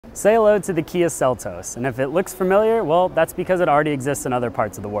Say hello to the Kia Seltos, and if it looks familiar, well, that's because it already exists in other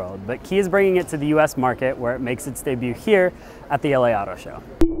parts of the world. But Kia is bringing it to the US market, where it makes its debut here at the LA Auto Show.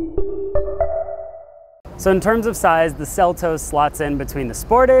 So in terms of size, the Seltos slots in between the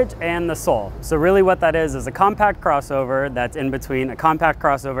Sportage and the Soul. So really what that is a compact crossover that's in between a compact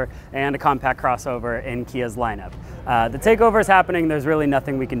crossover and a compact crossover in Kia's lineup. The takeover is happening, there's really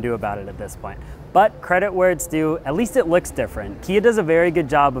nothing we can do about it at this point. But credit where it's due, at least it looks different. Kia does a very good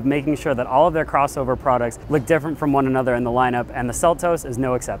job of making sure that all of their crossover products look different from one another in the lineup, and the Seltos is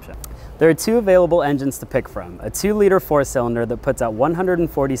no exception. There are two available engines to pick from, a 2-liter 4-cylinder that puts out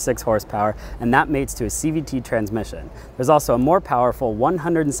 146 horsepower, and that mates to a CVT transmission. There's also a more powerful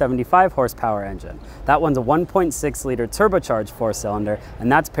 175 horsepower engine. That one's a 1.6-liter turbocharged 4-cylinder, and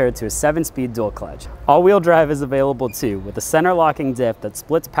that's paired to a 7-speed dual clutch. All-wheel drive is available too, with a center locking diff that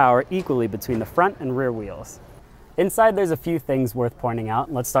splits power equally between the front and rear wheels. Inside, there's a few things worth pointing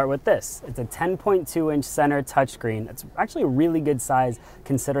out. Let's start with this. It's a 10.2-inch center touchscreen. It's actually a really good size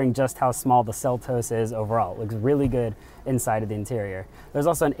considering just how small the Seltos is overall. It looks really good inside of the interior. There's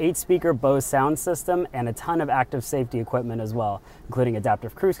also an 8-speaker Bose sound system and a ton of active safety equipment as well, including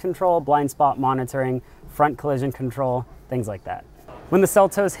adaptive cruise control, blind spot monitoring, front collision control, things like that. When the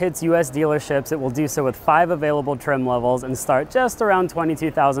Seltos hits US dealerships, it will do so with 5 available trim levels and start just around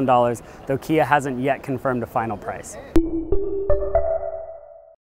 $22,000, though Kia hasn't yet confirmed a final price.